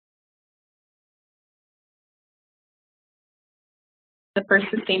the first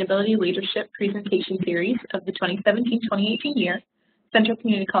Sustainability Leadership Presentation Series of the 2017-2018 year. Central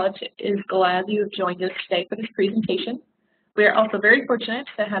Community College is glad you have joined us today for this presentation. We are also very fortunate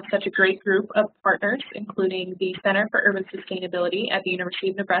to have such a great group of partners, including the Center for Urban Sustainability at the University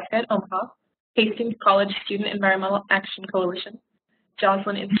of Nebraska at Omaha, Hastings College Student Environmental Action Coalition,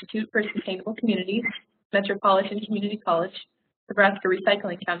 Joslin Institute for Sustainable Communities, Metropolitan Community College, Nebraska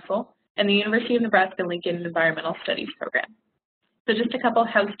Recycling Council, and the University of Nebraska-Lincoln Environmental Studies Program. So just a couple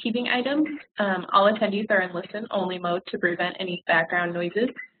housekeeping items. All attendees are in listen-only mode to prevent any background noises,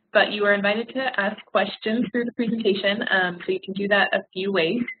 but you are invited to ask questions through the presentation, so you can do that a few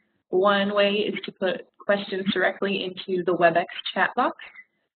ways. One way is to put questions directly into the WebEx chat box.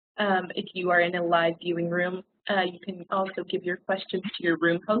 If you are in a live viewing room, you can also give your questions to your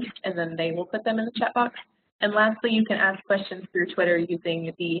room host, and then they will put them in the chat box. And lastly, you can ask questions through Twitter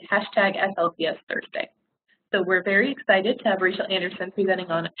using the hashtag #SLPSThursday. So we're very excited to have Rachel Anderson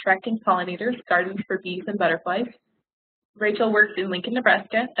presenting on Attracting Pollinators, Gardens for Bees and Butterflies. Rachel works in Lincoln,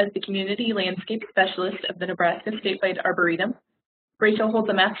 Nebraska as the Community Landscape Specialist of the Nebraska Statewide Arboretum. Rachel holds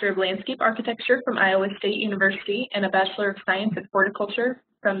a Master of Landscape Architecture from Iowa State University and a Bachelor of Science in Horticulture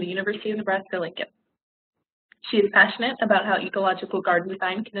from the University of Nebraska-Lincoln. She is passionate about how ecological garden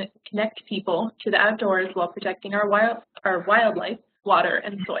design can connect people to the outdoors while protecting our wildlife, water,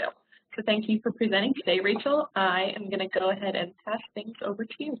 and soil. So thank you for presenting today, Rachel. I am going to go ahead and pass things over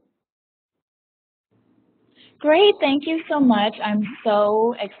to you. Great, thank you so much. I'm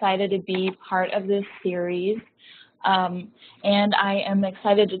so excited to be part of this series. And I am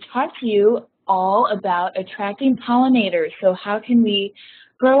excited to talk to you all about attracting pollinators. So how can we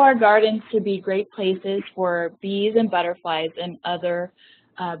grow our gardens to be great places for bees and butterflies and other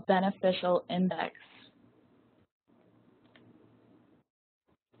beneficial insects?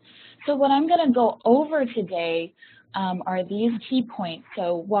 So what I'm going to go over today are these key points.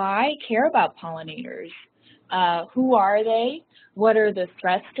 So why care about pollinators? Who are they? What are the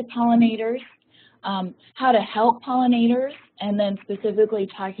threats to pollinators? How to help pollinators, and then specifically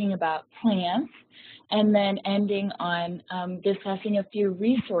talking about plants, and then ending on discussing a few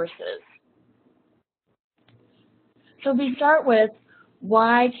resources. So we start with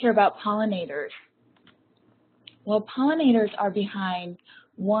why care about pollinators? Well, pollinators are behind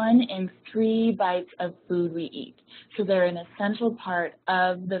 1 in 3 bites of food we eat. So they're an essential part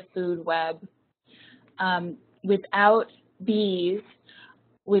of the food web. Without bees,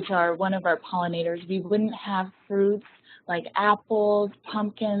 which are one of our pollinators, we wouldn't have fruits like apples,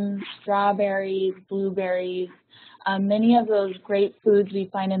 pumpkins, strawberries, blueberries. Many of those great foods we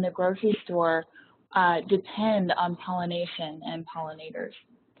find in the grocery store depend on pollination and pollinators.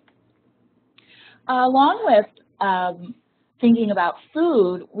 Along with thinking about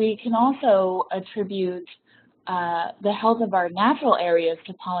food, we can also attribute the health of our natural areas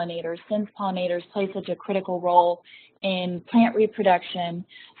to pollinators, since pollinators play such a critical role in plant reproduction.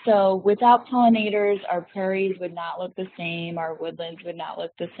 So without pollinators, our prairies would not look the same, our woodlands would not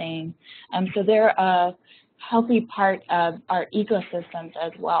look the same. So they're a healthy part of our ecosystems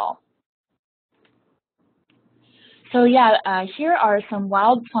as well. So yeah, here are some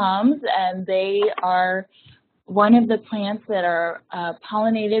wild plums, and they are one of the plants that are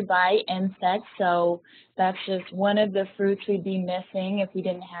pollinated by insects. So that's just one of the fruits we'd be missing if we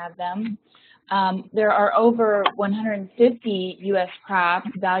didn't have them. There are over 150 U.S. crops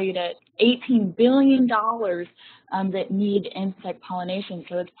valued at $18 billion that need insect pollination,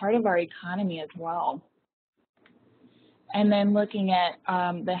 so it's part of our economy as well. And then looking at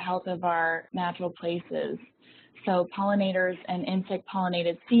the health of our natural places. So pollinators and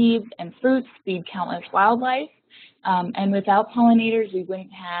insect-pollinated seeds and fruits feed countless wildlife, and without pollinators, we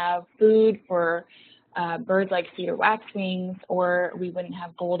wouldn't have food for birds like cedar waxwings, or we wouldn't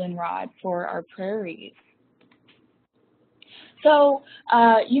have goldenrod for our prairies. So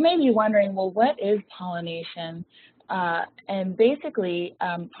you may be wondering, well, what is pollination? And basically,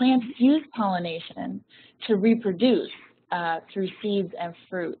 plants use pollination to reproduce through seeds and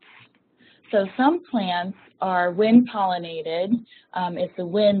fruits. So some plants are wind pollinated. It's the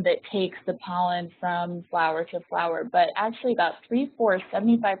wind that takes the pollen from flower to flower, but actually about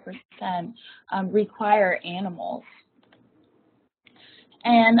 75% require animals.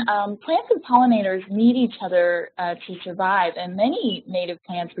 And plants and pollinators need each other to survive, and many native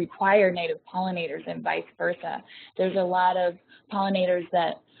plants require native pollinators and vice versa. There's a lot of pollinators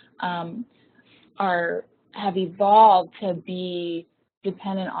that have evolved to be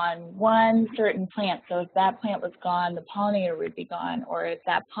dependent on one certain plant. So if that plant was gone, the pollinator would be gone, or if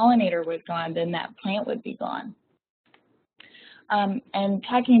that pollinator was gone, then that plant would be gone. And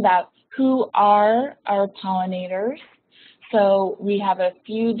talking about who are our pollinators, So we have a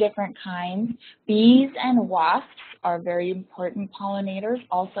few different kinds. Bees and wasps are very important pollinators.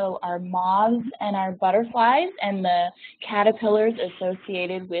 Also our moths and our butterflies and the caterpillars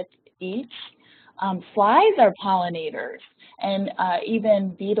associated with each. Flies are pollinators, and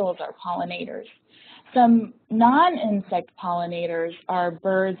even beetles are pollinators. Some non-insect pollinators are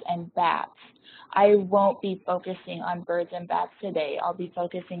birds and bats. I won't be focusing on birds and bats today. I'll be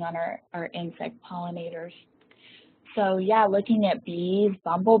focusing on our insect pollinators. So yeah, looking at bees,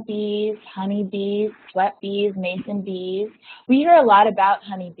 bumblebees, honeybees, sweat bees, mason bees. We hear a lot about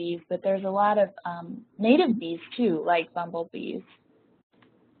honeybees, but there's a lot of native bees too, like bumblebees.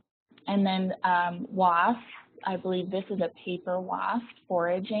 And then wasps, I believe this is a paper wasp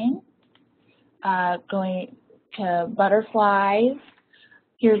foraging. Going to butterflies,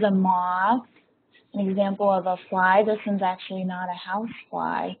 here's a moth, an example of a fly. This one's actually not a house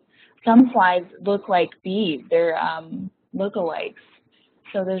fly. Some flies look like bees, they're lookalikes.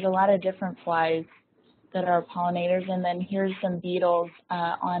 So there's a lot of different flies that are pollinators. And then here's some beetles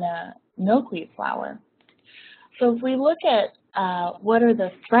on a milkweed flower. So if we look at what are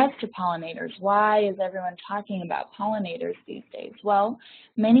the threats to pollinators, why is everyone talking about pollinators these days? Well,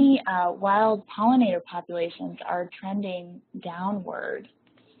 many wild pollinator populations are trending downward,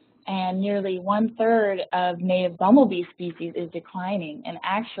 and nearly 1/3 of native bumblebee species is declining. And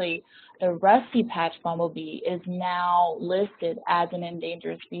actually, the rusty patch bumblebee is now listed as an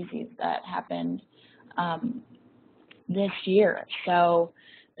endangered species. That happened this year. So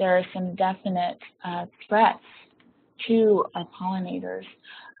there are some definite threats to pollinators.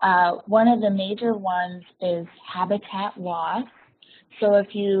 One of the major ones is habitat loss. So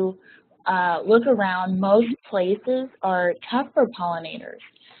if you look around, most places are tough for pollinators.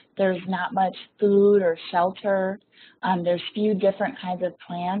 There's not much food or shelter. There's few different kinds of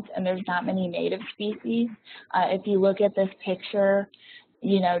plants, and there's not many native species. If you look at this picture,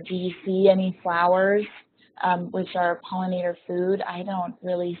 you know, do you see any flowers, which are pollinator food? I don't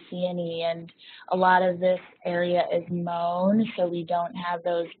really see any, and a lot of this area is mown, so we don't have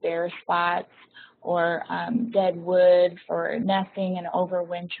those bare spots or dead wood for nesting and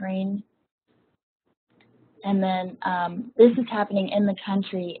overwintering. And then this is happening in the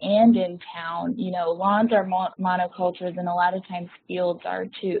country and in town. You know, lawns are monocultures, and a lot of times fields are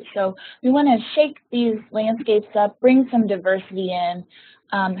too. So we want to shake these landscapes up, bring some diversity in,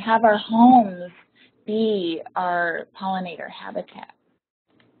 have our homes be our pollinator habitat.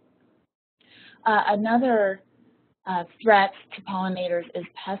 Another threat to pollinators is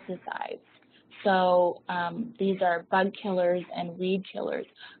pesticides. So these are bug killers and weed killers.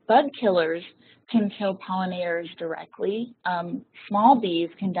 Bug killers can kill pollinators directly. Small bees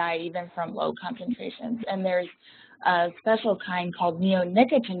can die even from low concentrations. And there's a special kind called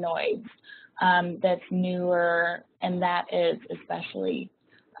neonicotinoids that's newer, and that is especially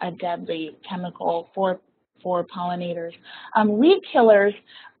a deadly chemical for pollinators. Weed killers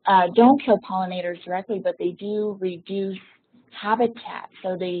don't kill pollinators directly, but they do reduce habitat.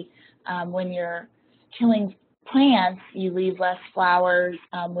 So they, when you're killing plants, you leave less flowers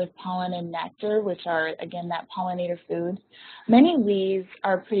with pollen and nectar, which are, again, that pollinator food. Many weeds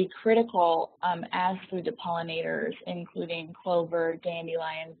are pretty critical as food to pollinators, including clover,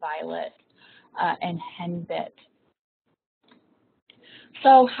 dandelion, violet, and henbit.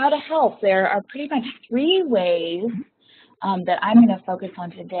 So how to help? There are pretty much 3 ways that I'm going to focus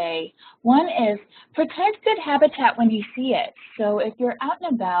on today. One is protect good habitat when you see it. So if you're out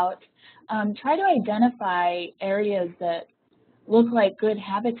and about, try to identify areas that look like good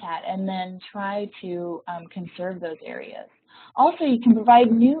habitat and then try to conserve those areas. Also, you can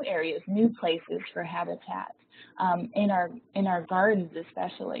provide new areas, new places for habitat in our gardens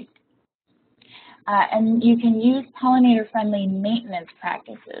especially. And you can use pollinator-friendly maintenance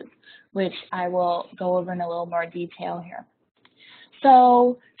practices, which I will go over in a little more detail here.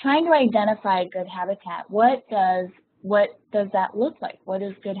 So trying to identify good habitat, what does that look like? What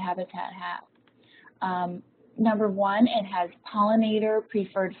does good habitat have? Number 1, it has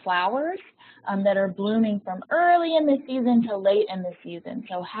pollinator-preferred flowers that are blooming from early in the season to late in the season.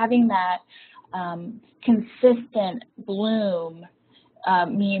 So having that consistent bloom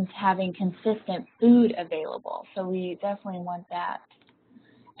means having consistent food available. So we definitely want that.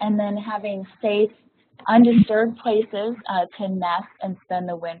 And then having safe, undisturbed places to nest and spend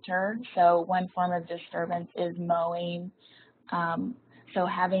the winter. So one form of disturbance is mowing. So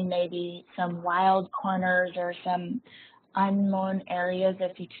having maybe some wild corners or some unmown areas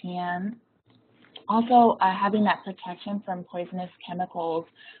if you can. Also having that protection from poisonous chemicals.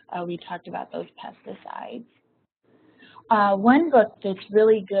 We talked about those pesticides. One book that's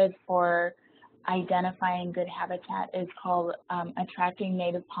really good for identifying good habitat is called Attracting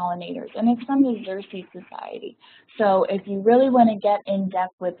Native Pollinators, and it's from the Xerces Society. So if you really want to get in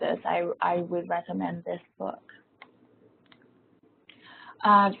depth with this, I would recommend this book.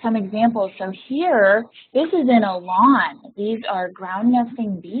 Some examples. So here, this is in a lawn. These are ground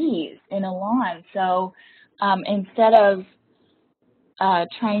nesting bees in a lawn. So instead of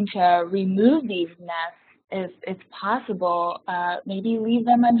trying to remove these nests, if it's possible, maybe leave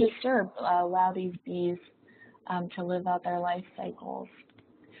them undisturbed, allow these bees to live out their life cycles.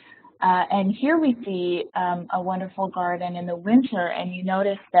 And here we see a wonderful garden in the winter, and you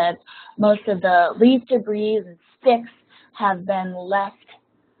notice that most of the leaf debris and sticks have been left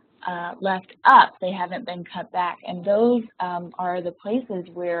up. They haven't been cut back, and those are the places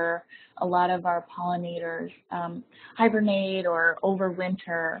where a lot of our pollinators hibernate or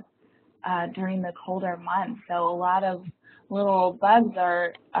overwinter during the colder months. So a lot of little bugs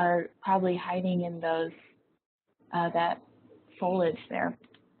are probably hiding in those that foliage there.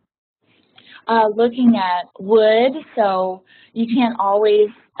 Looking at wood, so you can't always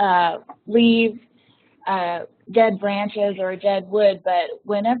leave dead branches or dead wood, but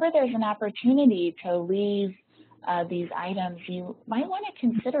whenever there's an opportunity to leave these items, you might want to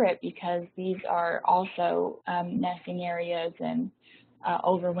consider it, because these are also nesting areas and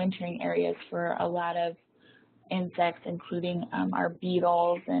overwintering areas for a lot of insects, including our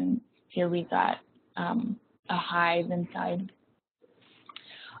beetles, and here we got a hive inside.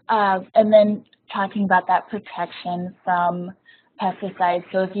 And then talking about that protection from pesticides.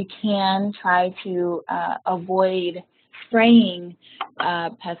 So if you can, try to avoid spraying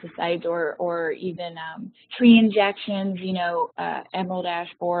pesticides or even tree injections. You know, emerald ash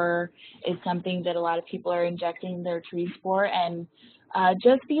borer is something that a lot of people are injecting their trees for, and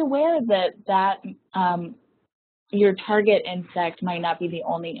just be aware that your target insect might not be the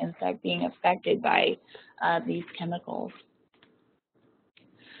only insect being affected by these chemicals.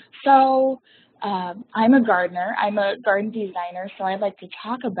 So I'm a gardener, I'm a garden designer, so I'd like to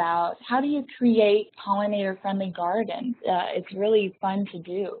talk about how do you create pollinator-friendly gardens. It's really fun to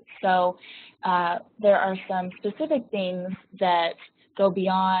do. So there are some specific things that go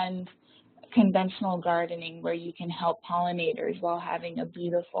beyond conventional gardening where you can help pollinators while having a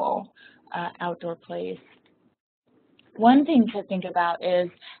beautiful outdoor place. One thing to think about is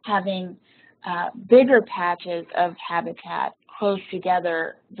having bigger patches of habitat close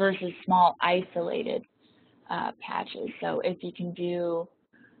together versus small isolated patches. So if you can do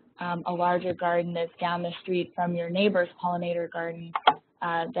a larger garden that's down the street from your neighbor's pollinator garden,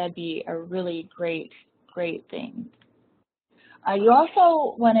 that'd be a really great thing. You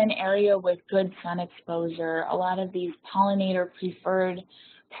also want an area with good sun exposure. A lot of these pollinator preferred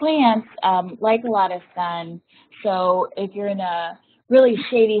plants like a lot of sun. So if you're in a really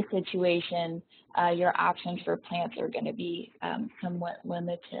shady situation, your options for plants are going to be somewhat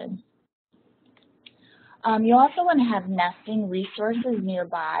limited. You also want to have nesting resources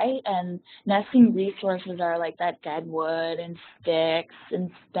nearby, and nesting resources are like that dead wood and sticks and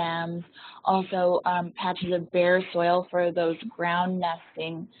stems, also patches of bare soil for those ground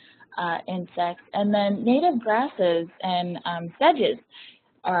nesting insects, and then native grasses and sedges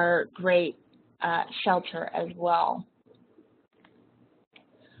are great shelter as well.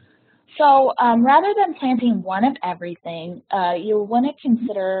 So rather than planting one of everything, you'll want to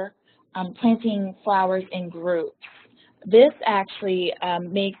consider planting flowers in groups. This actually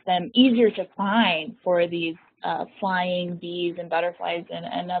makes them easier to find for these flying bees and butterflies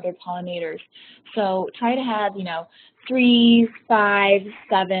and other pollinators. So try to have, 3s, 5s,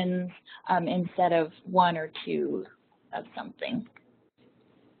 7s instead of 1 or 2 of something.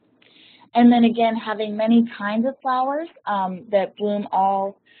 And then again, having many kinds of flowers that bloom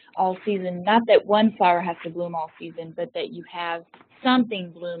all season. Not that one flower has to bloom all season, but that you have something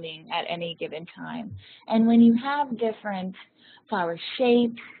blooming at any given time. And when you have different flower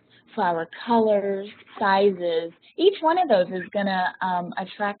shapes, flower colors, sizes, each one of those is going to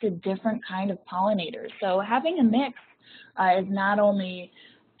attract a different kind of pollinator. So having a mix is not only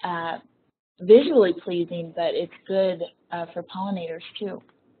visually pleasing, but it's good for pollinators too.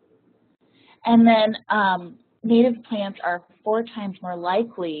 And then native plants are 4 times more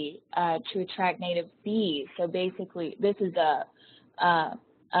likely to attract native bees. So basically, this is a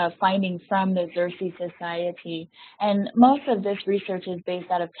finding from the Xerces Society. And most of this research is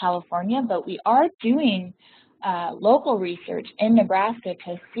based out of California, but we are doing local research in Nebraska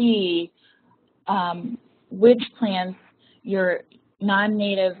to see which plants your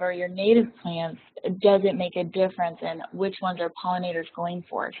non-native or your native plants does it make a difference in which ones are pollinators going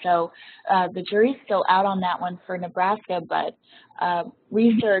for? So the jury's still out on that one for Nebraska, but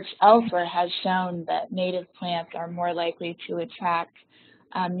research elsewhere has shown that native plants are more likely to attract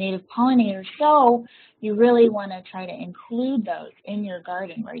native pollinators. So you really want to try to include those in your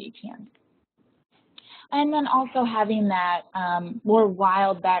garden where you can. And then also having that more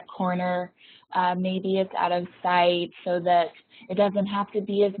wild back corner, maybe it's out of sight so that it doesn't have to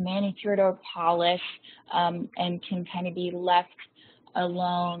be as manicured or polished and can kind of be left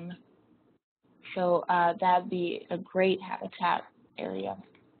alone. So that'd be a great habitat area.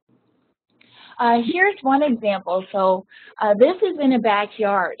 Here's one example. So this is in a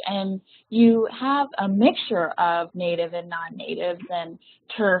backyard, and you have a mixture of native and non-natives and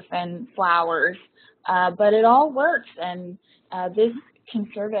turf and flowers, but it all works, and this can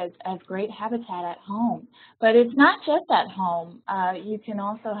serve as great habitat at home. But it's not just at home. You can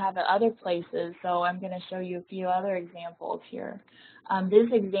also have it other places, so I'm going to show you a few other examples here. This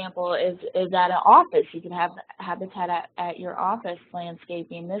example is at an office. You can have habitat at your office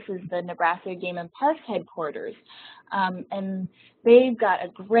landscaping. This is the Nebraska Game and Parks headquarters. And they've got a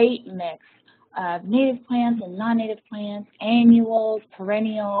great mix of native plants and non-native plants, annuals,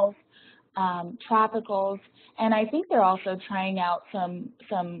 perennials, tropicals, and I think they're also trying out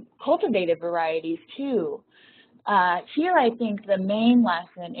some cultivated varieties too. Here I think the main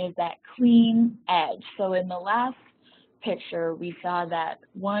lesson is that clean edge. So in the last picture we saw that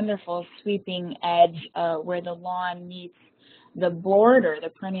wonderful sweeping edge where the lawn meets the border, the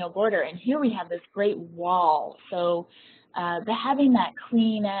perennial border, and here we have this great wall. So having that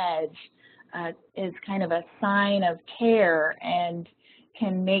clean edge is kind of a sign of care and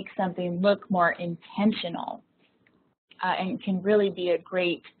can make something look more intentional and can really be a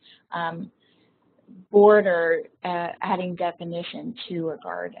great border adding definition to a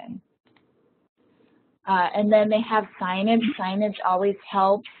garden. And then they have signage. Signage always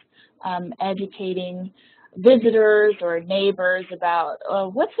helps educating visitors or neighbors about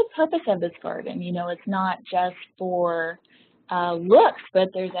what's the purpose of this garden. You know, it's not just for looks, but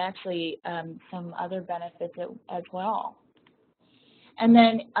there's actually some other benefits as well. And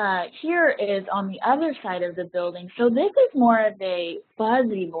then here is on the other side of the building. So this is more of a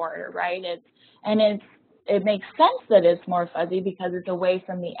fuzzy border, right? It makes sense that it's more fuzzy because it's away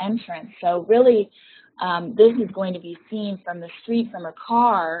from the entrance. So really, this is going to be seen from the street from a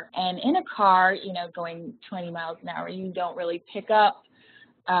car. And in a car, you know, going 20 miles an hour, you don't really pick up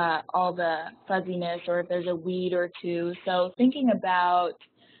all the fuzziness or if there's a weed or two. So thinking about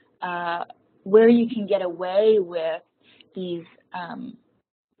where you can get away with these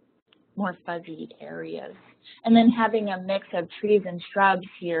more fuzzy areas. And then having a mix of trees and shrubs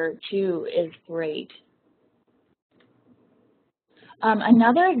here too is great.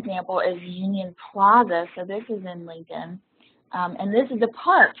 Another example is Union Plaza. So this is in Lincoln. And this is a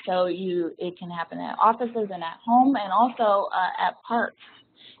park, so it can happen at offices and at home and also at parks.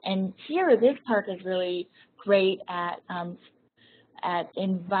 And here, this park is really great at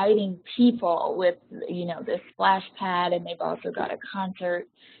inviting people with, you know, this splash pad, and they've also got a concert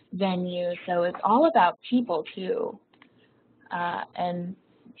venue. So it's all about people too. And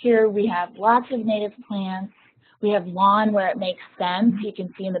here we have lots of native plants. We have lawn where it makes sense. You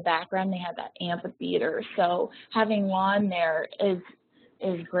can see in the background they have that amphitheater. So having lawn there is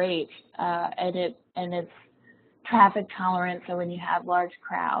great, and it's traffic tolerant. So when you have large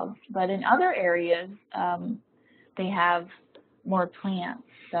crowds, but in other areas they have more plants.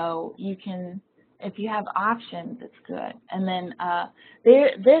 So you can, if you have options, it's good. And then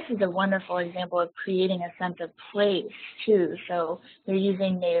this is a wonderful example of creating a sense of place too. So they're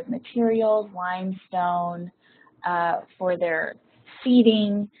using native materials, limestone, for their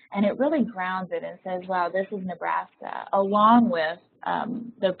seating, and it really grounds it and says, wow, this is Nebraska, along with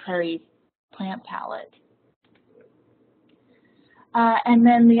the prairie plant palette. And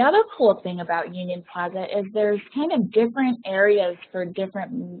then the other cool thing about Union Plaza is there's kind of different areas for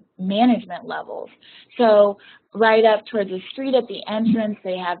different management levels. So right up towards the street at the entrance,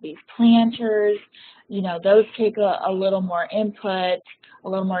 they have these planters. You know, those take a little more input, a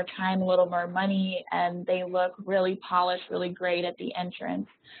little more time, a little more money, and they look really polished, really great at the entrance.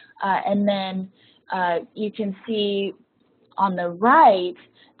 And then you can see on the right,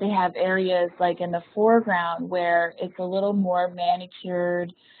 they have areas like in the foreground where it's a little more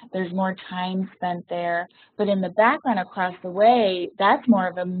manicured, there's more time spent there. But in the background across the way, that's more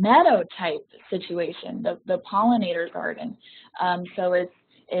of a meadow type situation, the pollinator garden. So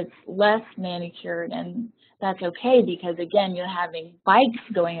it's less manicured, and that's okay, because again, you're having bikes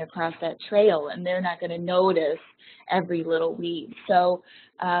going across that trail and they're not going to notice every little weed. So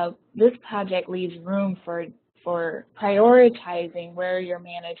this project leaves room for prioritizing where your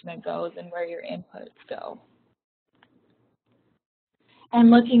management goes and where your inputs go. And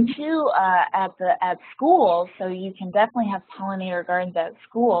looking too at schools, so you can definitely have pollinator gardens at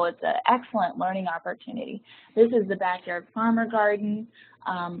school. It's an excellent learning opportunity. This is the backyard farmer garden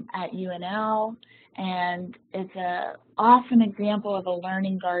at UNL, and it's a awesome example of a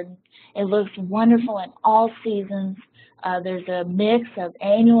learning garden. It looks wonderful in all seasons. There's a mix of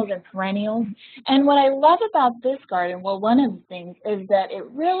annuals and perennials. And what I love about this garden, well, one of the things is that it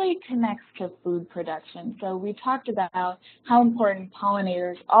really connects to food production. So we talked about how important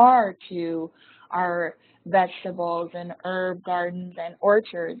pollinators are to our vegetables and herb gardens and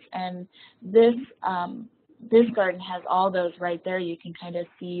orchards. And this garden has all those right there. You can kind of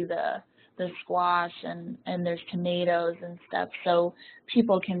see the squash and there's tomatoes and stuff, so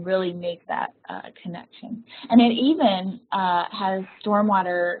people can really make that connection. And it even has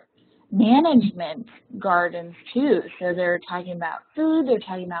stormwater management gardens too, so they're talking about food, they're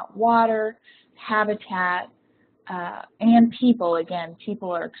talking about water, habitat, and people. Again, people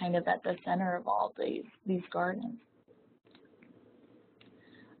are kind of at the center of all these gardens.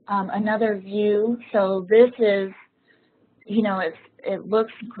 Another view, so this is, you know, it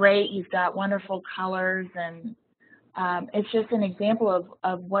looks great. You've got wonderful colors, and it's just an example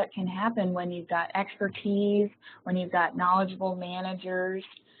of what can happen when you've got expertise, when you've got knowledgeable managers.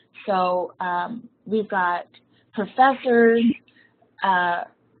 So we've got professors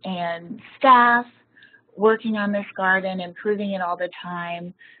and staff working on this garden, improving it all the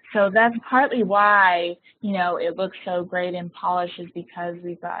time. So that's partly why, you know, it looks so great and polished, is because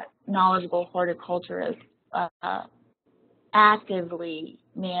we've got knowledgeable horticulturists actively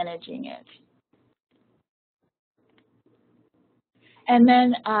managing it. And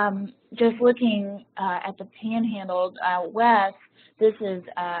then just looking at the Panhandle out west, this is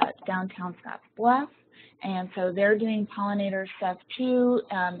downtown Scottsbluff, and so they're doing pollinator stuff too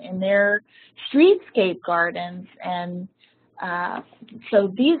in their streetscape gardens. And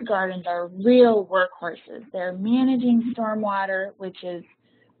so these gardens are real workhorses. They're managing stormwater, which is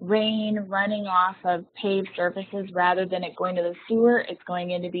rain running off of paved surfaces. Rather than it going to the sewer, it's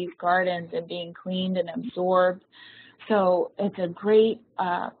going into these gardens and being cleaned and absorbed. So it's a great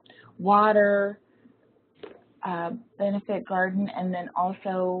water benefit garden, and then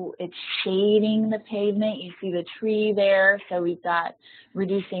also it's shading the pavement. You see the tree there, so we've got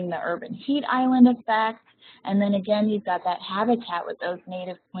reducing the urban heat island effect. And then again, you've got that habitat with those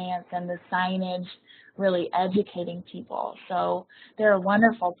native plants and the signage really educating people. So they're a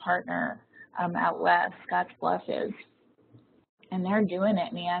wonderful partner out west, Scottsbluff is. And they're doing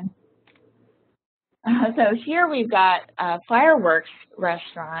it, man. So here we've got a fireworks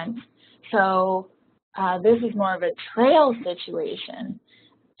restaurant. So this is more of a trail situation.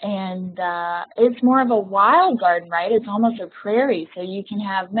 And it's more of a wild garden, right? It's almost a prairie. So you can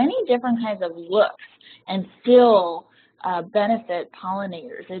have many different kinds of looks and still benefit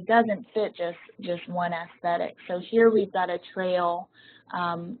pollinators. It doesn't fit just one aesthetic. So here we've got a trail,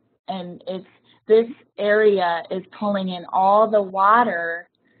 and this area is pulling in all the water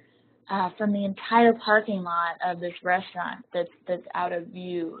from the entire parking lot of this restaurant that's out of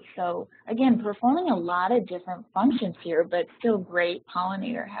view. So again, performing a lot of different functions here, but still great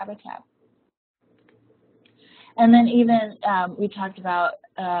pollinator habitat. And then even we talked about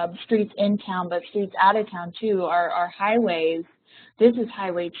streets in town, but streets out of town too are highways. This is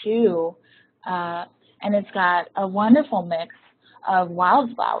Highway 2, and it's got a wonderful mix of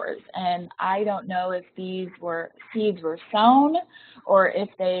wildflowers. And I don't know if these seeds were sown or if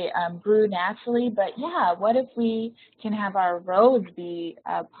they grew naturally, but yeah, what if we can have our roads be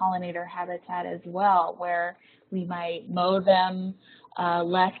pollinator habitat as well, where we might mow them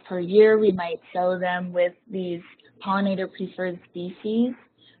less per year, we might sow them with these pollinator preferred species,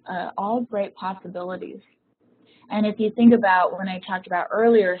 all great possibilities. And if you think about when I talked about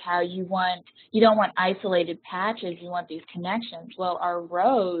earlier how you don't want isolated patches, you want these connections. Well, our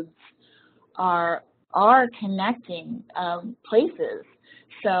roads are connecting places.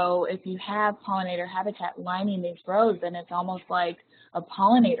 So if you have pollinator habitat lining these roads, then it's almost like a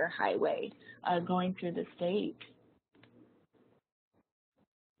pollinator highway going through the state.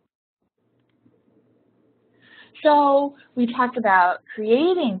 So we talked about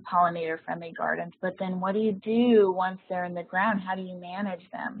creating pollinator-friendly gardens, but then what do you do once they're in the ground? How do you manage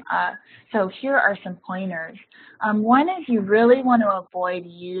them? So here are some pointers. One is you really want to avoid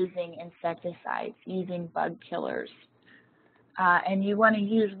using insecticides, using bug killers. and you want to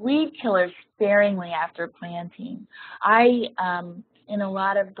use weed killers sparingly after planting. In a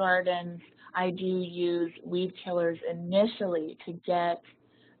lot of gardens, I do use weed killers initially to get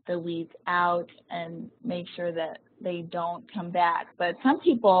the weeds out and make sure that they don't come back. But some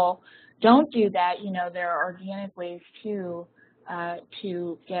people don't do that. You know, there are organic ways to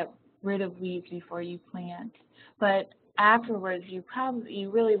get rid of weeds before you plant. But afterwards,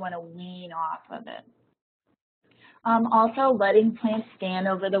 you really want to wean off of it. Also, letting plants stand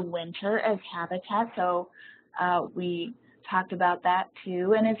over the winter as habitat. So we talked about that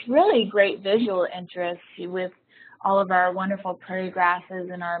too, and it's really great visual interest with all of our wonderful prairie grasses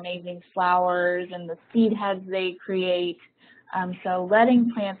and our amazing flowers and the seed heads they create. So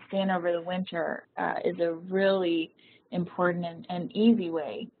letting plants stand over the winter is a really important and easy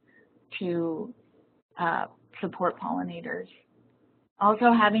way to support pollinators.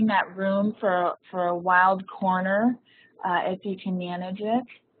 Also having that room for a wild corner if you can manage it.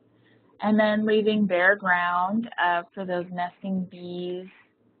 And then leaving bare ground for those nesting bees.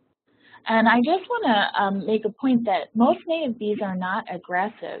 And I just want to make a point that most native bees are not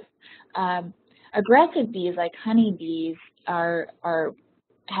aggressive. Aggressive bees, like honeybees,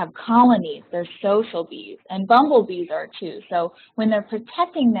 have colonies. They're social bees, and bumblebees are too. So when they're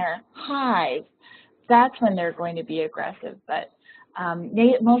protecting their hive, that's when they're going to be aggressive. But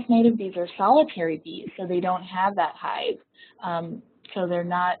most native bees are solitary bees, so they don't have that hive. So they're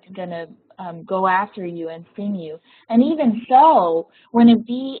not going to go after you and sting you. And even so, when a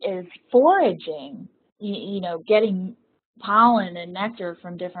bee is foraging, you know, getting pollen and nectar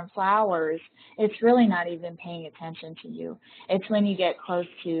from different flowers, it's really not even paying attention to you. It's when you get close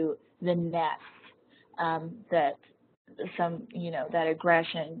to the nest that that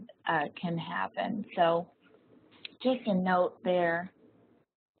aggression can happen. So just a note there.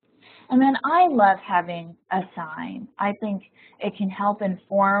 And then I love having a sign. I think it can help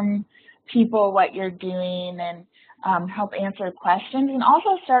inform people what you're doing and help answer questions and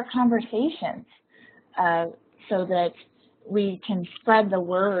also start conversations so that we can spread the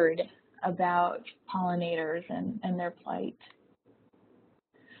word about pollinators and their plight.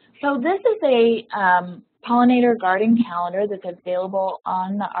 So this is a pollinator garden calendar that's available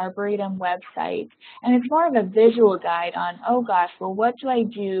on the Arboretum website, and it's more of a visual guide on, oh gosh, well, what do I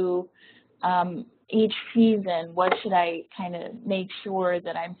do each season? What should I kind of make sure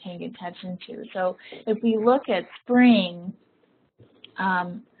that I'm paying attention to? So if we look at spring,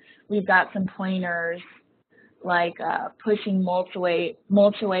 we've got some pointers like pushing mulch away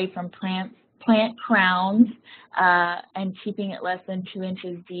from plant crowns and keeping it less than 2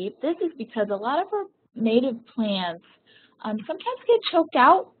 inches deep. This is because a lot of our native plants sometimes get choked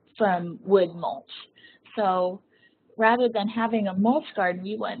out from wood mulch. So rather than having a mulch garden,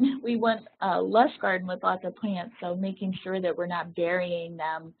 we want a lush garden with lots of plants, so making sure that we're not burying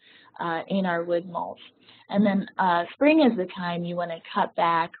them in our wood mulch. And then spring is the time you want to cut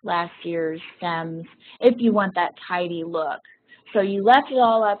back last year's stems if you want that tidy look. So you left it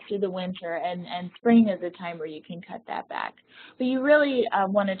all up through the winter, and spring is the time where you can cut that back. But you really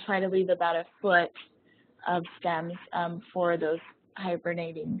want to try to leave about a foot of stems for those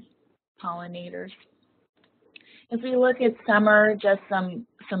hibernating pollinators. If we look at summer, just some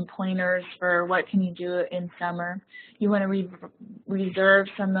pointers for what can you do in summer. You want to reserve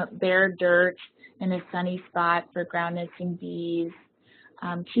some bare dirt in a sunny spot for ground nesting bees,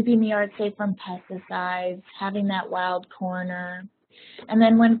 keeping the yard safe from pesticides, having that wild corner. And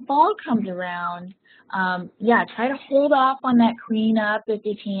then when fall comes around, try to hold off on that cleanup if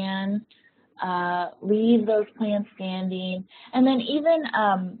you can. Leave those plants standing. And then even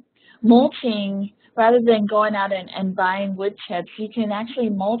mulching, rather than going out and buying wood chips, you can actually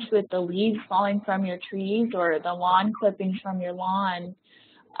mulch with the leaves falling from your trees or the lawn clippings from your lawn.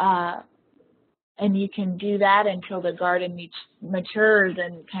 And you can do that until the garden matures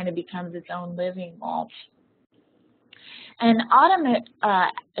and kind of becomes its own living mulch. And autumn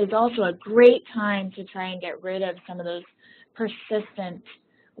is also a great time to try and get rid of some of those persistent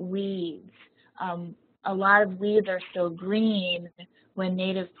weeds. A lot of weeds are still green when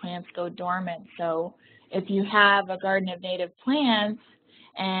native plants go dormant. So if you have a garden of native plants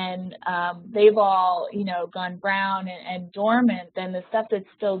and they've all, gone brown and dormant, then the stuff that's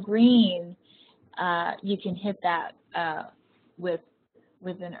still green, you can hit that with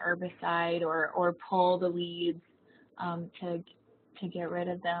an herbicide or pull the weeds to get rid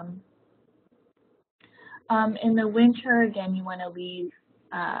of them. In the winter, again, you want to leave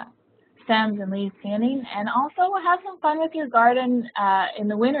stems and leaves standing, and also have some fun with your garden in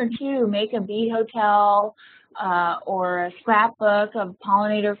the winter too. Make a bee hotel or a scrapbook of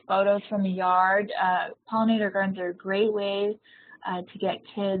pollinator photos from the yard. Pollinator gardens are a great way to get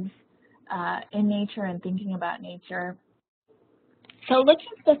kids in nature and thinking about nature. So looking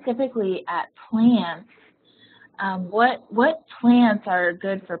specifically at plants, what plants are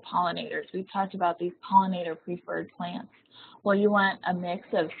good for pollinators? We talked about these pollinator preferred plants. Well, you want a mix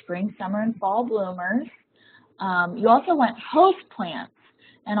of spring, summer, and fall bloomers. You also want host plants,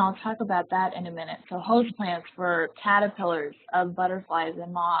 and I'll talk about that in a minute. So host plants for caterpillars of butterflies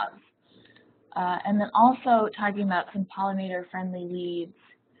and moths. And then also talking about some pollinator-friendly weeds.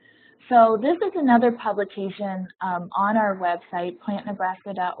 So this is another publication on our website,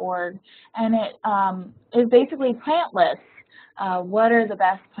 plantnebraska.org, and it is basically plant lists. What are the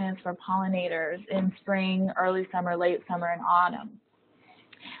best plants for pollinators in spring, early summer, late summer, and autumn?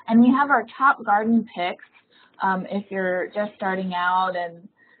 And we have our top garden picks if you're just starting out, and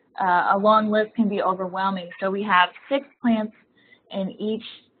a long list can be overwhelming. So we have 6 plants in each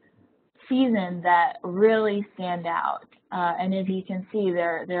season that really stand out. And as you can see,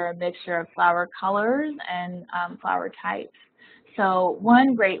 they're a mixture of flower colors and flower types. So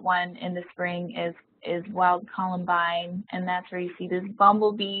one great one in the spring is wild columbine, and that's where you see this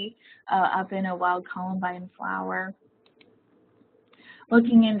bumblebee up in a wild columbine flower.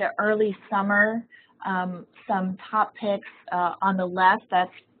 Looking into early summer, some top picks on the left,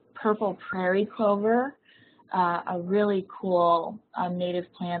 that's purple prairie clover, a really cool native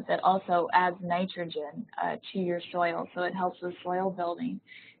plant that also adds nitrogen to your soil, so it helps with soil building.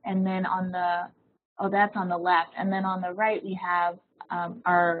 And then on that's on the left. And then on the right we have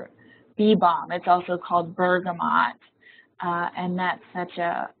our bee balm. It's also called bergamot, and that's such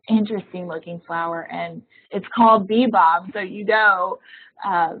a interesting looking flower. And it's called bee balm, so you know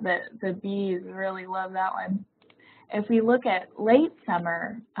that the bees really love that one. If we look at late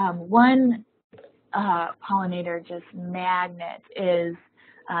summer, one pollinator just magnet is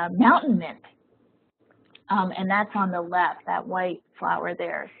mountain mint, and that's on the left, that white flower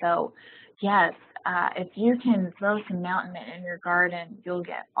there. So yes, if you can throw some mountain mint in your garden, you'll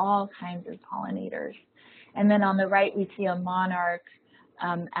get all kinds of pollinators. And then on the right we see a monarch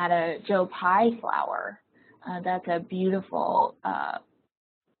at a Joe Pye flower. That's a beautiful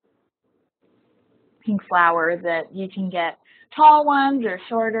pink flower that you can get tall ones or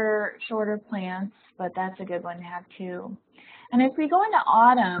shorter plants, but that's a good one to have too. And if we go into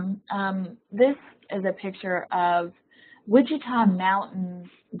autumn, this is a picture of Wichita Mountains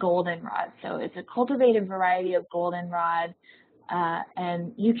goldenrod. So it's a cultivated variety of goldenrod,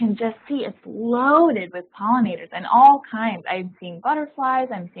 and you can just see it's loaded with pollinators and all kinds. I'm seeing butterflies,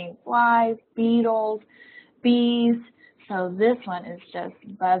 I'm seeing flies, beetles, bees. So this one is just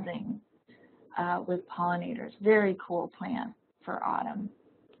buzzing with pollinators. Very cool plant for autumn.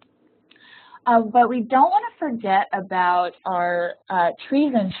 But we don't want to forget about our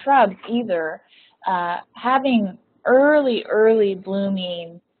trees and shrubs either. Having early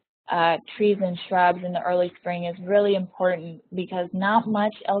blooming trees and shrubs in the early spring is really important because not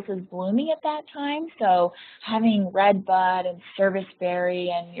much else is blooming at that time. So having redbud and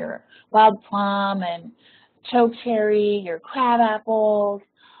serviceberry and your wild plum and chokecherry, your crabapple,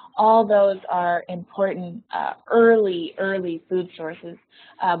 all those are important early food sources.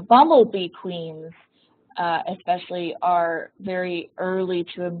 Bumblebee queens especially are very early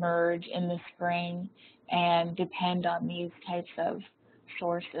to emerge in the spring and depend on these types of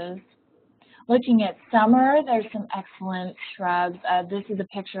sources. Looking at summer, there's some excellent shrubs. This is a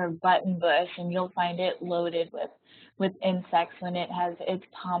picture of buttonbush, and you'll find it loaded with insects when it has its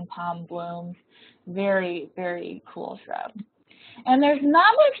pom-pom blooms. Very cool shrub. And there's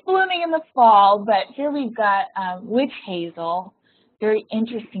not much blooming in the fall, but here we've got witch hazel, very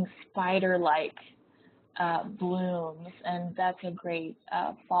interesting spider-like blooms, and that's a great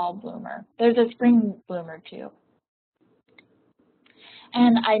fall bloomer. There's a spring bloomer too.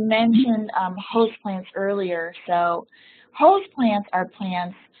 And I mentioned host plants earlier. So host plants are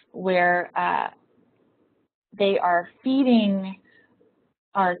plants where they are feeding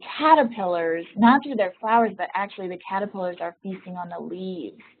our caterpillars, not through their flowers, but actually the caterpillars are feasting on the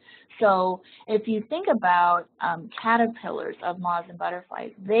leaves. So if you think about caterpillars of moths and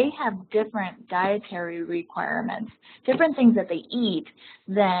butterflies, they have different dietary requirements, different things that they eat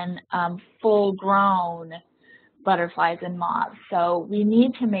than full-grown butterflies and moths. So we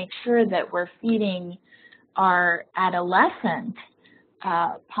need to make sure that we're feeding our adolescent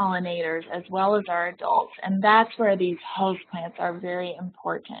pollinators as well as our adults, and that's where these host plants are very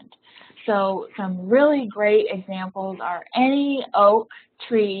important. So some really great examples are any oak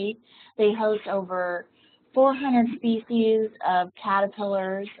tree. They host over 400 species of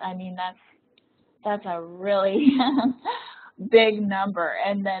caterpillars. I mean, that's a really big number.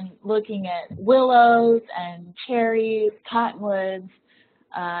 And then looking at willows and cherries, cottonwoods,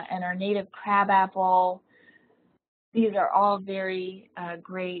 and our native crabapple. These are all very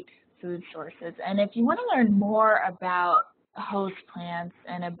great food sources. And if you want to learn more about host plants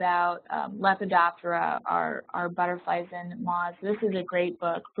and about Lepidoptera, our butterflies and moths, this is a great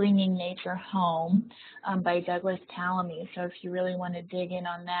book, Bringing Nature Home, by Douglas Tallamy. So if you really want to dig in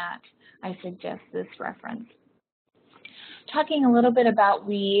on that, I suggest this reference. Talking a little bit about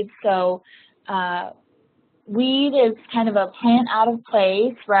weeds. So weed is kind of a plant out of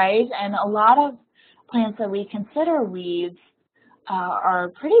place, right? And a lot of plants that we consider weeds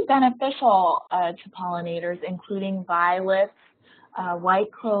are pretty beneficial to pollinators, including violets,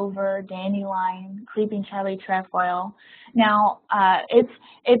 white clover, dandelion, creeping Charlie trefoil. Now,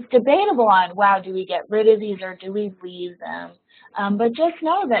 it's debatable on, wow, do we get rid of these or do we leave them? But just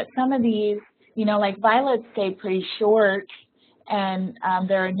know that some of these, you know, like violets stay pretty short, and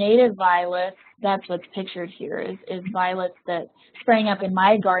there are native violets. That's what's pictured here is violets that sprang up in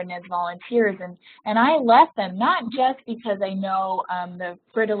my garden as volunteers. And I left them not just because I know the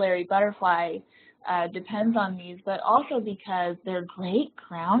fritillary butterfly depends on these, but also because they're great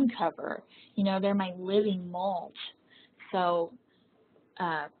ground cover. You know, they're my living mulch. So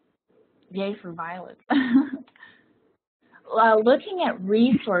yay for violets. Looking at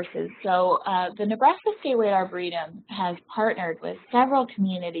resources, so the Nebraska Statewide Arboretum has partnered with several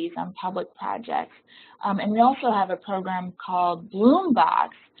communities on public projects, and we also have a program called Bloom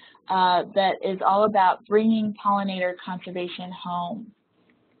Box that is all about bringing pollinator conservation home.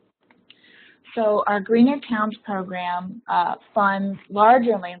 So our Greener Towns program funds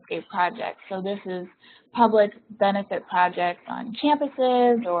larger landscape projects. So this is public benefit projects on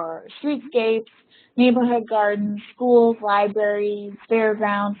campuses or streetscapes, neighborhood gardens, schools, libraries,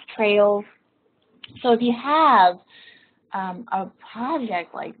 fairgrounds, trails. So if you have a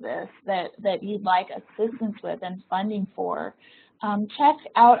project like this that you'd like assistance with and funding for, check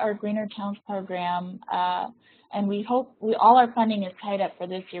out our Greener Towns program, and we hope all our funding is tied up for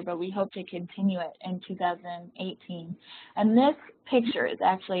this year, but we hope to continue it in 2018. And this picture is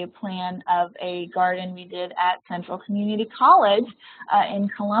actually a plan of a garden we did at Central Community College in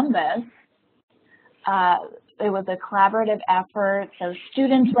Columbus. It was a collaborative effort, so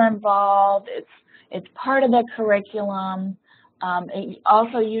students were involved. It's part of the curriculum. It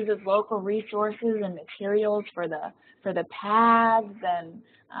also uses local resources and materials for the paths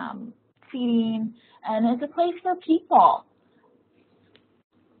and seating, and it's a place for people.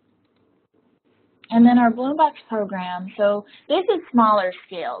 And then our Bloom Box program, so this is smaller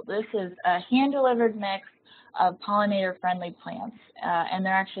scale. This is a hand-delivered mix of pollinator-friendly plants, and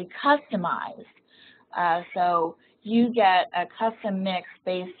they're actually customized. So you get a custom mix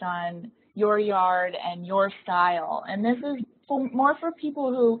based on your yard and your style. And this is more for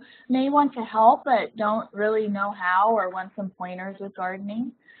people who may want to help but don't really know how or want some pointers with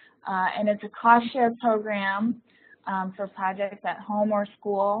gardening. And it's a cost share program for projects at home or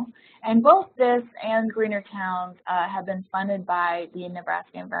school. And both this and Greener Towns have been funded by the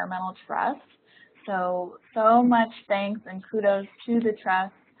Nebraska Environmental Trust. So much thanks and kudos to the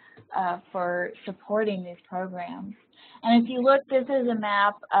Trust for supporting these programs. And if you look, this is a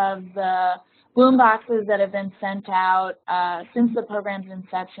map of the bloom boxes that have been sent out since the program's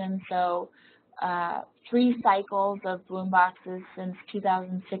inception. So 3 cycles of bloom boxes since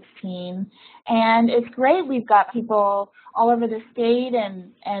 2016. And it's great. We've got people all over the state,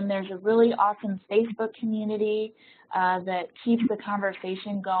 and there's a really awesome Facebook community that keeps the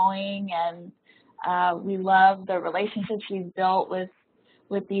conversation going. And we love the relationships we've built with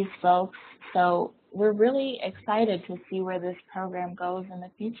these folks. So we're really excited to see where this program goes in the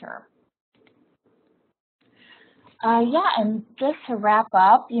future. Yeah, and just to wrap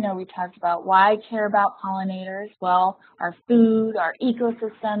up, you know, we talked about why care about pollinators. Well, our food, our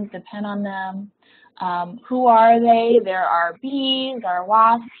ecosystems depend on them. Who are they? There are bees, our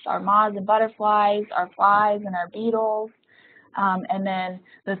wasps, our moths and butterflies, our flies and our beetles. And then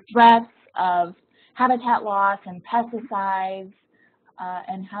the threats of habitat loss and pesticides,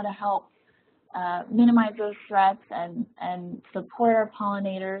 and how to help minimize those threats and support our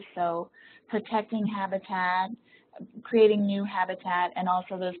pollinators. So protecting habitat, creating new habitat, and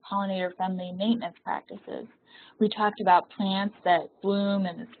also those pollinator-friendly maintenance practices. We talked about plants that bloom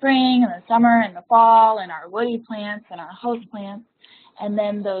in the spring and the summer and the fall, and our woody plants and our host plants, and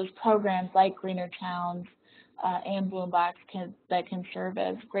then those programs like Greener Towns and Bloom Box that can serve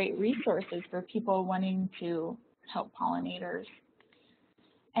as great resources for people wanting to help pollinators.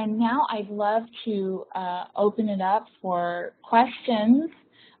 And now I'd love to open it up for questions.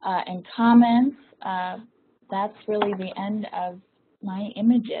 and comments. That's really the end of my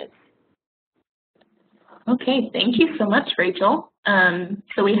images. Okay, thank you so much, Rachel.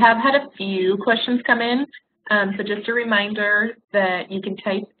 So we have had a few questions come in. So just a reminder that you can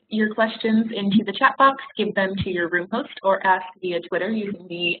type your questions into the chat box, give them to your room host, or ask via Twitter using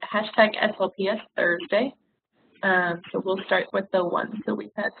the hashtag SLPSThursday. So we'll start with the ones that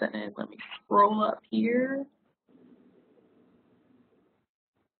we've had sent in. Let me scroll up here.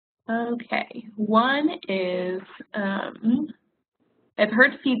 Okay, one is, I've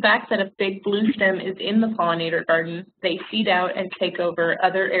heard feedback that if big blue stem is in the pollinator garden, they seed out and take over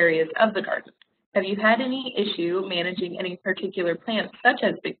other areas of the garden. Have you had any issue managing any particular plants, such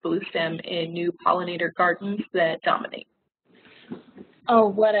as big blue stem, in new pollinator gardens that dominate? Oh,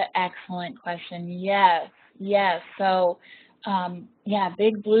 what an excellent question. Yes, yes. So, yeah,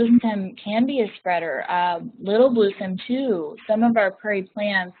 big blue stem can be a spreader. Little blue stem too. Some of our prairie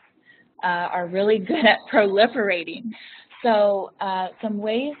plants are really good at proliferating. So some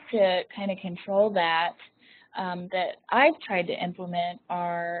ways to kind of control that that I've tried to implement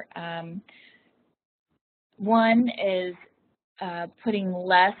are, one is putting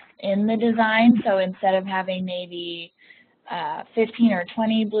less in the design. So instead of having maybe 15 or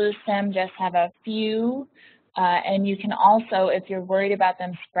 20 blue stem, just have a few. And you can also, if you're worried about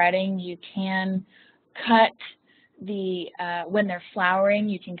them spreading, you can cut the, when they're flowering,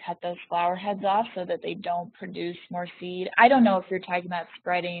 you can cut those flower heads off so that they don't produce more seed. I don't know if you're talking about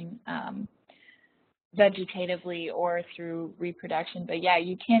spreading vegetatively or through reproduction, but yeah,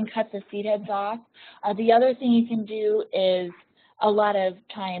 you can cut the seed heads off. The other thing you can do is, a lot of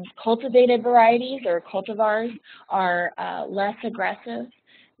times cultivated varieties or cultivars are less aggressive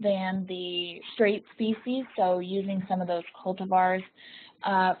than the straight species, so using some of those cultivars.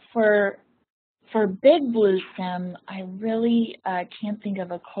 For big blue stem, I really can't think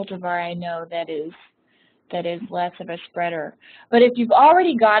of a cultivar I know that is less of a spreader. But if you've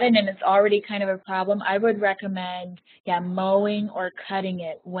already got it and it's already kind of a problem, I would recommend, yeah, mowing or cutting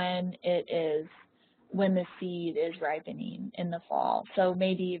it when the seed is ripening in the fall. So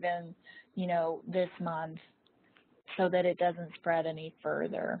maybe even, you know, this month, so that it doesn't spread any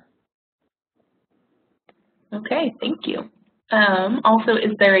further. Okay, thank you. Also,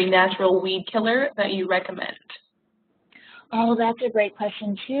 is there a natural weed killer that you recommend? Oh, that's a great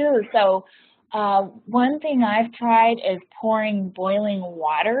question too. So one thing I've tried is pouring boiling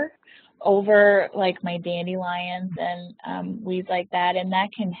water over like my dandelions and weeds like that, and that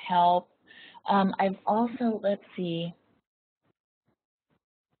can help. I've also, let's see,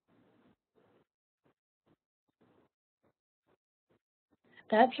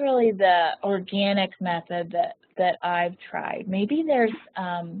 that's really the organic method that I've tried. Maybe there's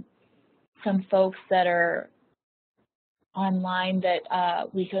some folks that are online that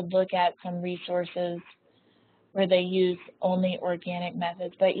we could look at some resources where they use only organic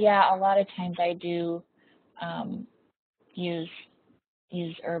methods. But yeah, a lot of times I do use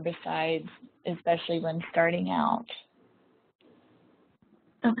herbicides, especially when starting out.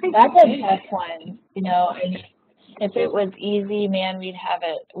 Okay. That's a tough one, you know. And if it was easy, man, we had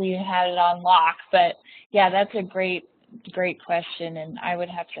it on lock. But yeah, that's a great question, and I would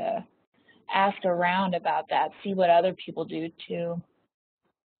have to ask around about that, see what other people do too.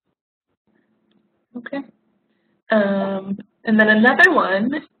 Okay. And then another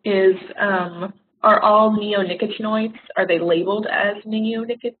one is, are all neonicotinoids, are they labeled as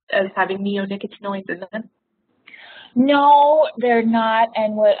having neonicotinoids in them? No, they're not.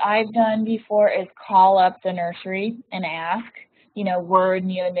 And what I've done before is call up the nursery and ask, you know, were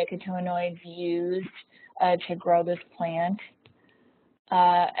neonicotinoids used to grow this plant?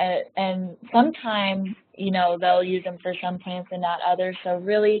 And sometimes, you know, they'll use them for some plants and not others. So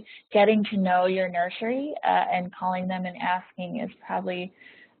really getting to know your nursery and calling them and asking is probably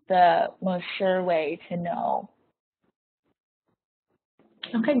the most sure way to know.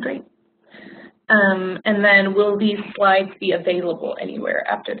 Okay, great. And then will these slides be available anywhere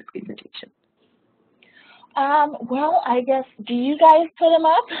after the presentation? Well, I guess, do you guys put them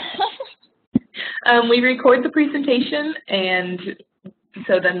up? We record the presentation, and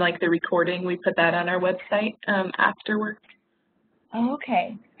so then like the recording, we put that on our website afterwards.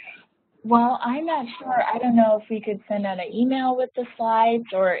 Okay. Well, I'm not sure. I don't know if we could send out an email with the slides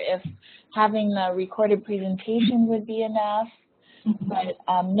or if having the recorded presentation would be enough. But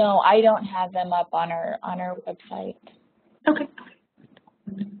no, I don't have them up on our website. Okay.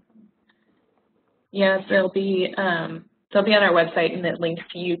 Yes, they'll be on our website, and it links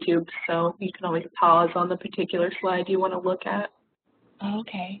to YouTube, so you can always pause on the particular slide you want to look at.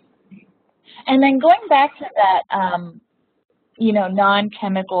 Okay. And then going back to that,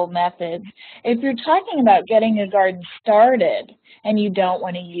 non-chemical methods. If you're talking about getting a garden started and you don't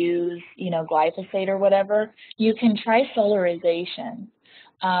want to use, glyphosate or whatever, you can try solarization.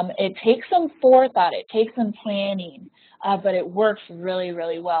 It takes some forethought, it takes some planning, but it works really,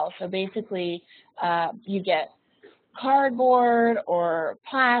 really well. So basically, you get cardboard or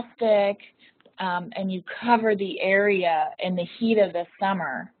plastic, and you cover the area in the heat of the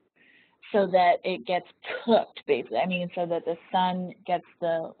summer so that it gets cooked, basically. So that the sun gets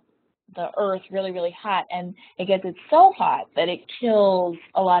the earth really, really hot, and it gets it so hot that it kills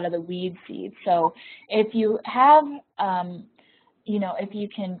a lot of the weed seeds. So if you have, if you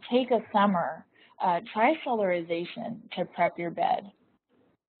can take a summer, try solarization to prep your bed.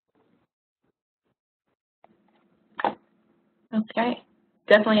 Okay.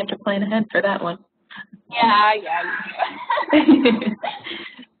 Definitely have to plan ahead for that one. Yeah.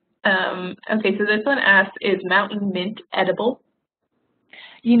 Okay, so this one asks, is mountain mint edible?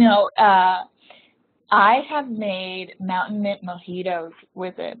 I have made mountain mint mojitos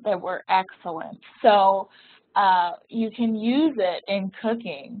with it that were excellent. So you can use it in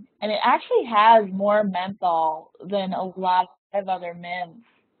cooking, and it actually has more menthol than a lot of other mints.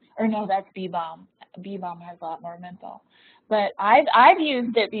 Or no, that's bee balm. Bee balm has a lot more menthol. But I've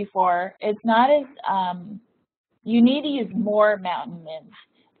used it before. It's not as you need to use more mountain mint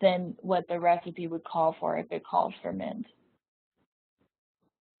than what the recipe would call for if it calls for mint.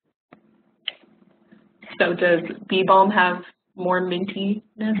 So does bee balm have more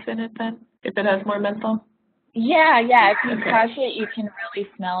mintiness in it then, if it has more menthol? Yeah. If you crush it, you can really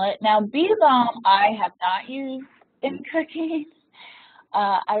smell it. Now, bee balm I have not used in cooking.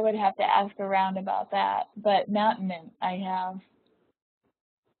 I would have to ask around about that, but mountain mint I have.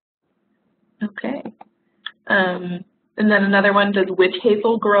 Okay. And then another one, does witch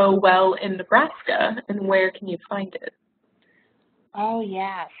hazel grow well in Nebraska, and where can you find it? Oh,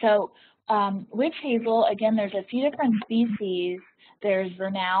 yeah. So witch hazel, again, there's a few different species. There's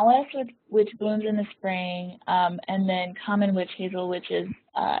vernalis, which blooms in the spring, and then common witch hazel, which is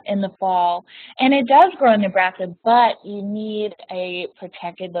in the fall. And it does grow in Nebraska, but you need a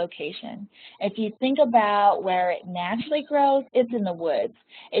protected location. If you think about where it naturally grows, it's in the woods.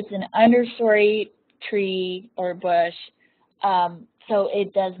 It's an understory tree or bush, so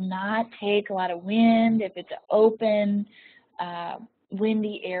it does not take a lot of wind. If it's an open,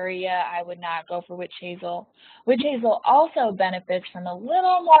 windy area, I would not go for witch hazel. Witch hazel also benefits from a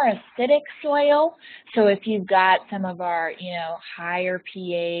little more acidic soil. So if you've got some of our, higher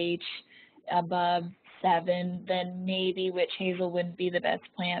pH, above 7, then maybe witch hazel wouldn't be the best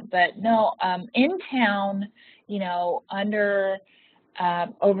plant. But no, in town, under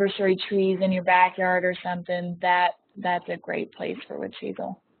overstory trees in your backyard or something, that's a great place for witch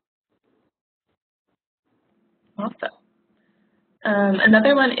hazel. Awesome.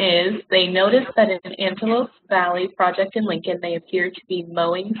 Another one is, they noticed that in Antelope Valley project in Lincoln, they appear to be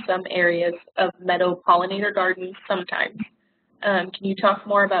mowing some areas of meadow pollinator gardens sometimes. Can you talk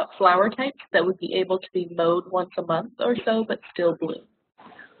more about flower types that would be able to be mowed once a month or so but still bloom?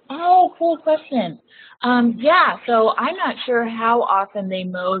 Oh, cool question. Yeah, so I'm not sure how often they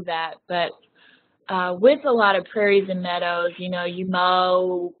mow that, but with a lot of prairies and meadows, you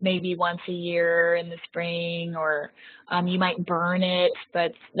mow maybe once a year in the spring, or you might burn it,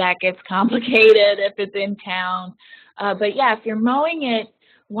 but that gets complicated if it's in town. But yeah, if you're mowing it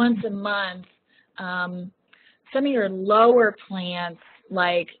once a month, some of your lower plants,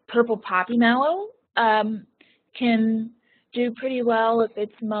 like purple poppy mallow, can do pretty well if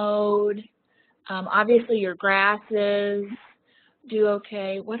it's mowed. Obviously, your grasses do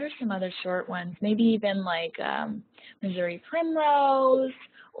okay. What are some other short ones? Maybe even like Missouri primrose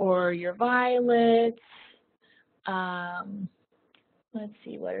or your violets. Let's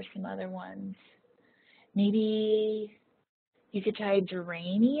see, what are some other ones? Maybe you could try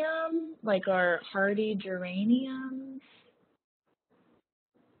geranium, like our hardy geraniums.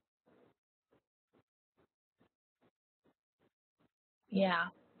 Yeah.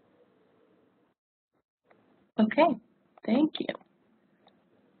 Okay, thank you.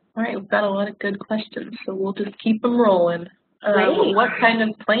 All right, we've got a lot of good questions, so we'll just keep them rolling. What kind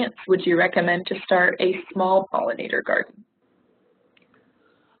of plants would you recommend to start a small pollinator garden?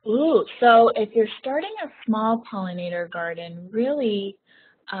 Ooh, so if you're starting a small pollinator garden, really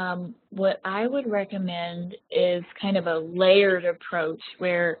what I would recommend is kind of a layered approach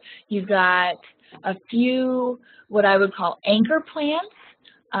where you've got a few what I would call anchor plants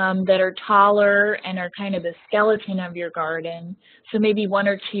that are taller and are kind of the skeleton of your garden. So maybe 1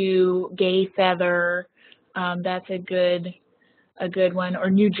 or 2 gay feather, that's a good one,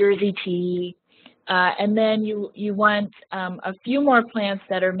 or New Jersey tea. And then you want a few more plants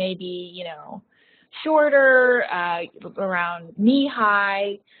that are maybe, shorter, around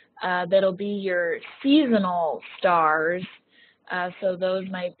knee-high. That'll be your seasonal stars. So those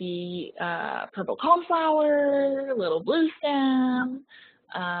might be purple coneflower, little blue stem,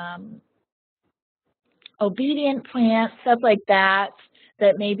 obedient plants, stuff like that,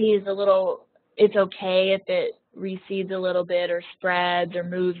 that maybe is it's okay if it recedes a little bit or spreads or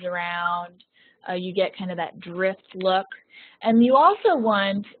moves around. You get kind of that drift look. And you also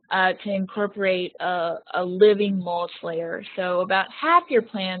want to incorporate a living mulch layer. So about half your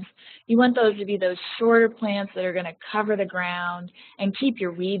plants, you want those to be those shorter plants that are going to cover the ground and keep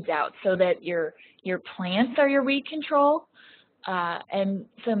your weeds out, so that your plants are your weed control. And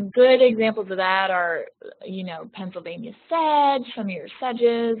some good examples of that are, Pennsylvania sedge, some of your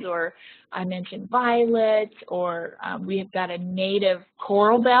sedges, or I mentioned violet, or we have got a native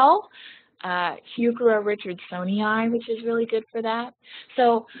coral bell, Heuchera richardsonii, which is really good for that.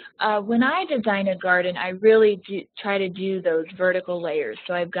 So when I design a garden, I really try to do those vertical layers.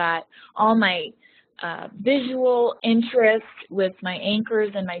 So I've got all my visual interest with my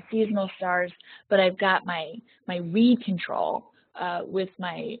anchors and my seasonal stars, but I've got my weed control with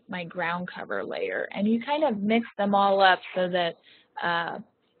my ground cover layer. And you kind of mix them all up so that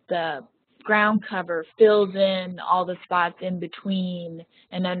the ground cover fills in all the spots in between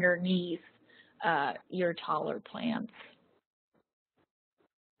and underneath your taller plants.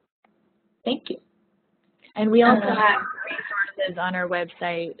 Thank you. And we also have resources on our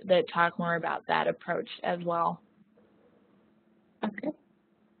website that talk more about that approach as well. Okay.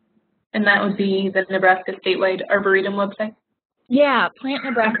 And that would be the Nebraska Statewide Arboretum website? Yeah,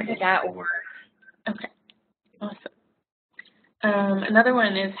 plantnebraska.org. Okay, awesome. Another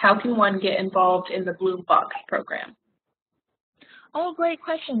one is, how can one get involved in the Bloom Box program? Oh, great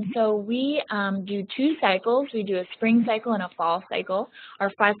question. So we do 2 cycles. We do a spring cycle and a fall cycle.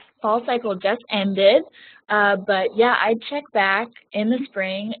 Our fall cycle just ended, but yeah, I'd check back in the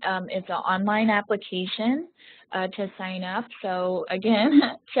spring. It's an online application to sign up. So again,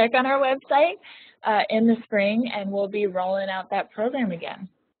 check on our website in the spring, and we'll be rolling out that program again.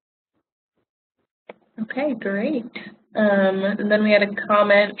 Okay, great. And then we had a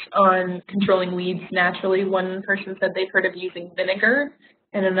comment on controlling weeds naturally. One person said they've heard of using vinegar,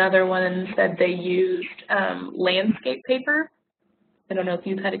 and another one said they used landscape paper. I don't know if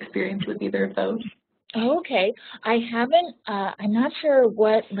you've had experience with either of those. Okay, I haven't, I'm not sure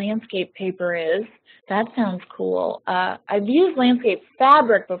what landscape paper is. That sounds cool. I've used landscape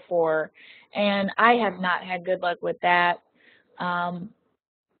fabric before, and I have not had good luck with that.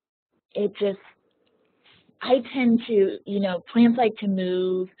 I tend to, plants like to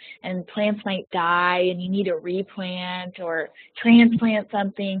move, and plants might die, and you need to replant or transplant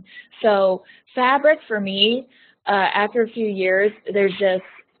something. So fabric for me, after a few years, there's just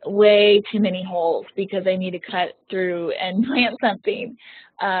way too many holes because I need to cut through and plant something.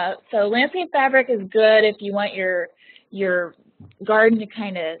 So landscape fabric is good if you want your garden to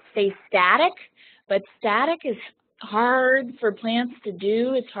kind of stay static, but static is hard for plants to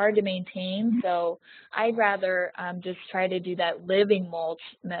do. It's hard to maintain, so I'd rather just try to do that living mulch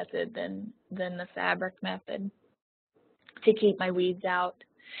method than the fabric method to keep my weeds out.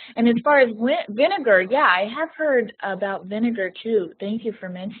 And as far as vinegar, yeah, I have heard about vinegar too. Thank you for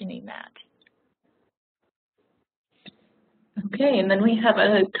mentioning that. Okay, and then we have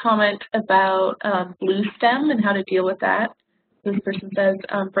a comment about blue stem and how to deal with that. This person says,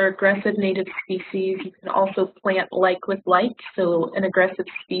 for aggressive native species, you can also plant like with like, so an aggressive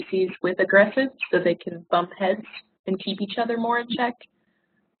species with aggressive, so they can bump heads and keep each other more in check.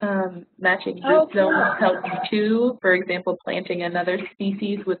 Matching root zones helps too. For example, planting another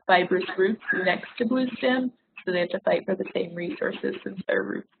species with fibrous roots next to blue stem, so they have to fight for the same resources since their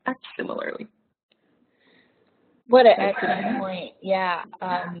roots act similarly. What an excellent point. Yeah.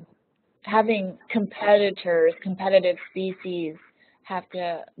 Having competitive species have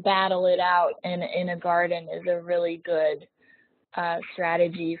to battle it out in a garden is a really good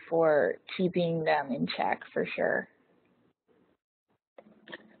strategy for keeping them in check, for sure.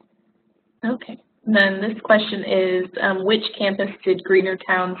 Okay. And then this question is, which campus did Greener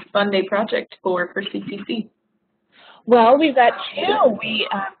Towns fund a project for CCC? Well, we've got 2. We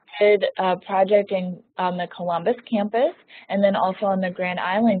did a project on the Columbus campus and then also on the Grand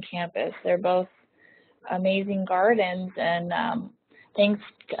Island campus. They're both amazing gardens, and thanks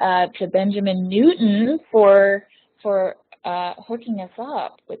to Benjamin Newton for hooking us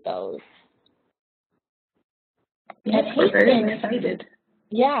up with those. Yes, we're very excited.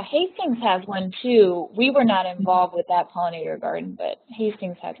 Yeah, Hastings has one too. We were not involved with that pollinator garden, but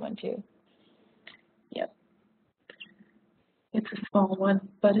Hastings has one too. It's a small one,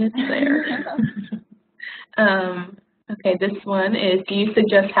 but it's there. Okay, this one is, do you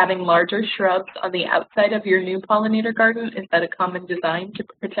suggest having larger shrubs on the outside of your new pollinator garden? Is that a common design to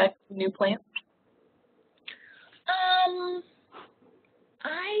protect new plants?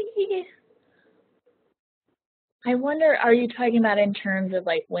 I wonder, are you talking about in terms of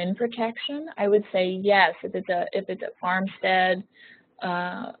like wind protection? I would say yes. If it's a farmstead,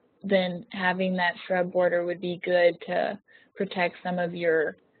 then having that shrub border would be good to protect some of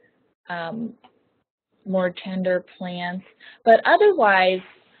your more tender plants. But otherwise,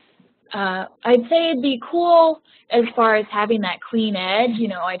 I'd say it'd be cool as far as having that clean edge. You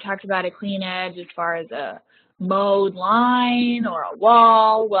know, I talked about a clean edge as far as a mowed line or a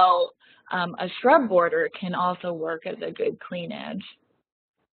wall. Well, a shrub border can also work as a good clean edge.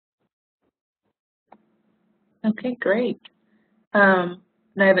 Okay, great. And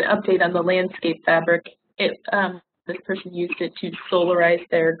I have an update on the landscape fabric. This person used it to solarize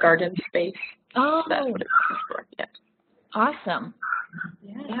their garden space. Oh, so that's what it's used for. Yeah. Awesome.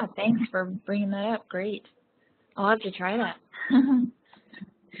 Yeah, thanks for bringing that up. Great. I'll have to try that.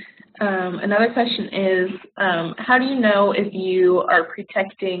 Another question is, how do you know if you are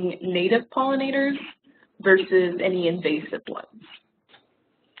protecting native pollinators versus any invasive ones?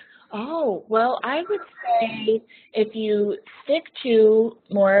 Oh, well, I would say if you stick to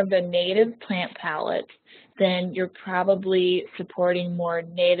more of a native plant palette, then you're probably supporting more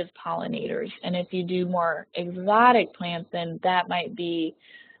native pollinators. And if you do more exotic plants, then that might be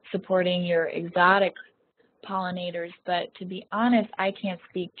supporting your exotic pollinators. But to be honest, I can't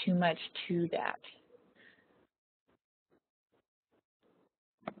speak too much to that.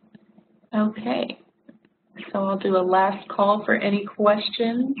 Okay. So I'll do a last call for any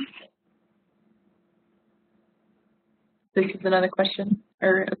questions. This is another question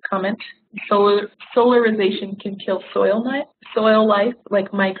or a comment. Solarization can kill soil life,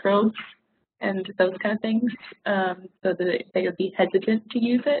 like microbes and those kind of things, so that they would be hesitant to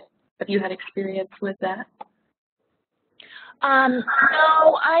use it. Have you had experience with that?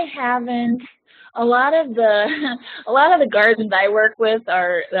 No, I haven't. A lot of the gardens I work with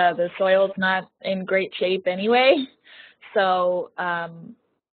are the soil's not in great shape anyway. So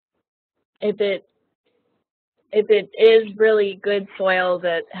if it is really good soil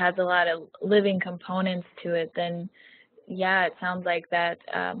that has a lot of living components to it, then yeah, it sounds like that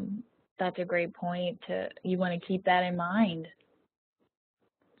that's a great point. You want to keep that in mind.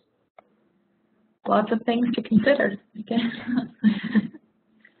 Lots of things to consider, I guess.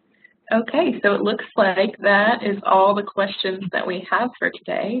 Okay, so it looks like that is all the questions that we have for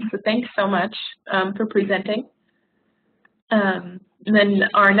today. So thanks so much for presenting. And then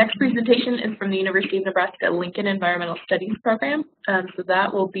our next presentation is from the University of Nebraska Lincoln Environmental Studies program. So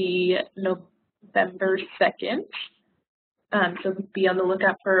that will be November 2nd. So be on the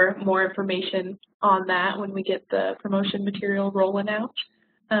lookout for more information on that when we get the promotion material rolling out.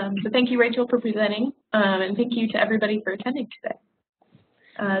 So thank you, Rachel, for presenting, and thank you to everybody for attending today.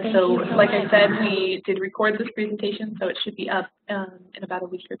 So like I said, we did record this presentation, so it should be up in about a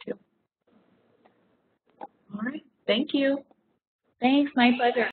week or two. All right, thank you. Thanks, my pleasure.